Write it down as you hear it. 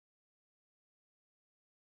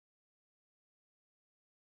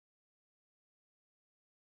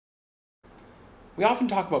We often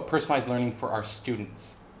talk about personalized learning for our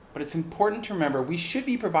students, but it's important to remember we should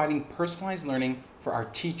be providing personalized learning for our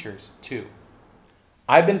teachers too.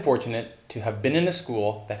 I've been fortunate to have been in a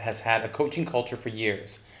school that has had a coaching culture for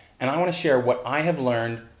years, and I want to share what I have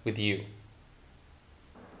learned with you.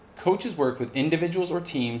 Coaches work with individuals or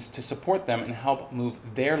teams to support them and help move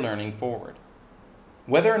their learning forward.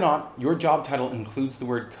 Whether or not your job title includes the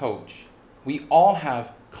word coach, we all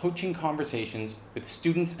have coaching conversations with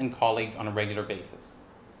students and colleagues on a regular basis.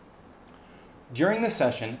 During this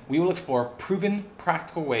session, we will explore proven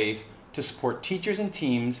practical ways to support teachers and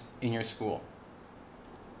teams in your school.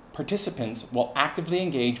 Participants will actively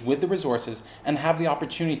engage with the resources and have the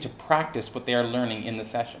opportunity to practice what they are learning in the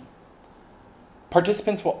session.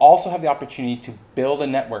 Participants will also have the opportunity to build a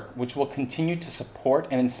network which will continue to support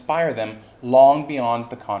and inspire them long beyond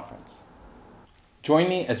the conference. Join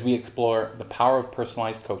me as we explore the power of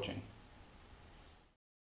personalized coaching.